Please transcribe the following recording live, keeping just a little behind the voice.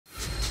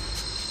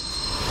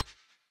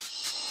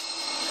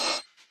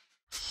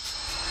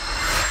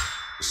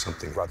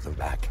Something brought them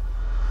back.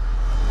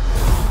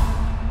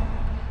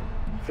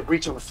 The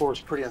breach on the floor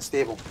is pretty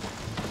unstable.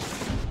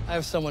 I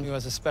have someone who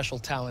has a special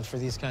talent for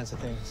these kinds of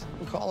things.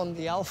 We call him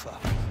the Alpha.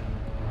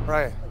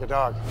 Right, like a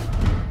dog.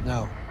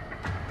 No,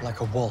 like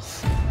a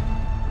wolf.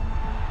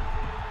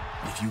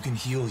 If you can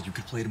heal, you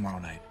could play tomorrow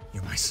night.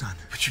 You're my son,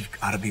 but you've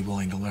got to be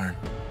willing to learn.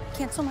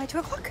 Cancel my 2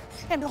 o'clock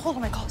and hold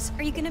all my calls.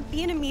 Are you gonna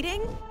be in a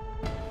meeting?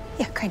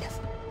 Yeah, kind of.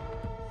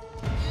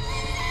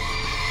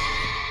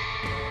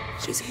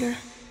 She's here.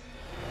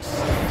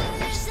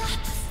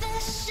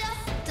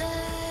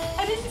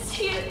 I didn't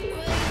see it.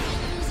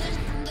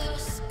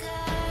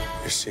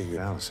 You're seeing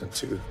Allison,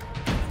 too.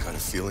 I got a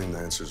feeling the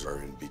answers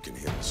are in Beacon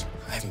Hills.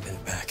 I haven't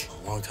been back in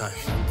a long time.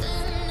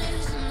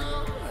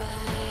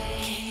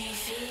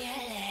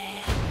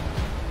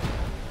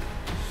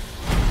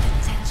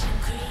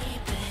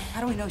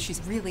 How do we know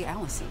she's really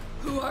Allison?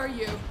 Who are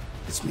you?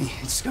 It's me,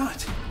 it's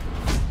Scott.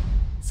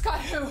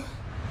 Scott who?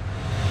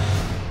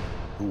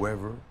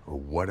 Whoever or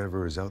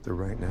whatever is out there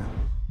right now,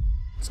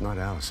 it's not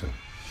Allison.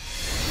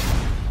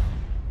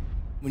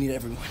 We need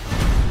everyone.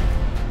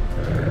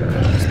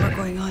 There's more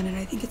going on, and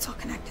I think it's all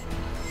connected.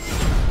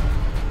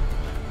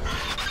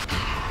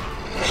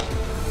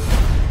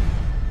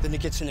 The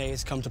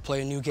Nikitsune come to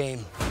play a new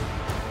game.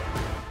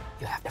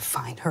 You have to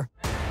find her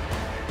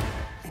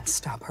and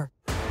stop her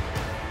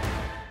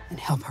and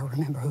help her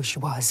remember who she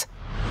was.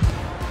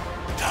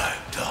 Time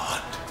to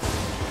hunt.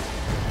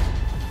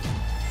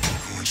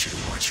 I want you to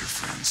watch your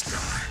friends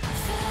die.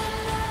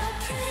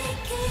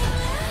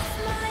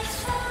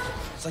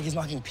 It's like he's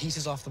knocking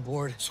pieces off the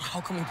board. So how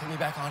come he put me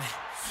back on it?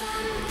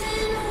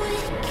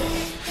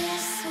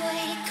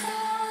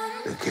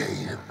 The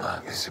game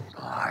is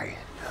mine.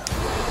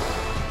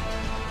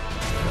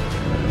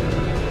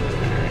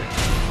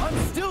 I'm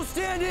still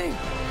standing!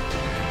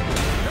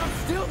 I'm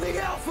still the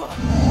Alpha!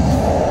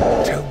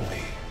 Tell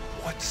me,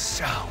 what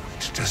sound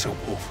does a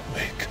wolf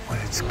make when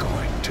it's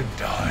going to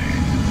die?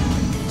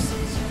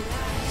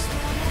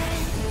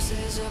 This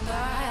is a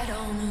bad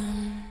omen.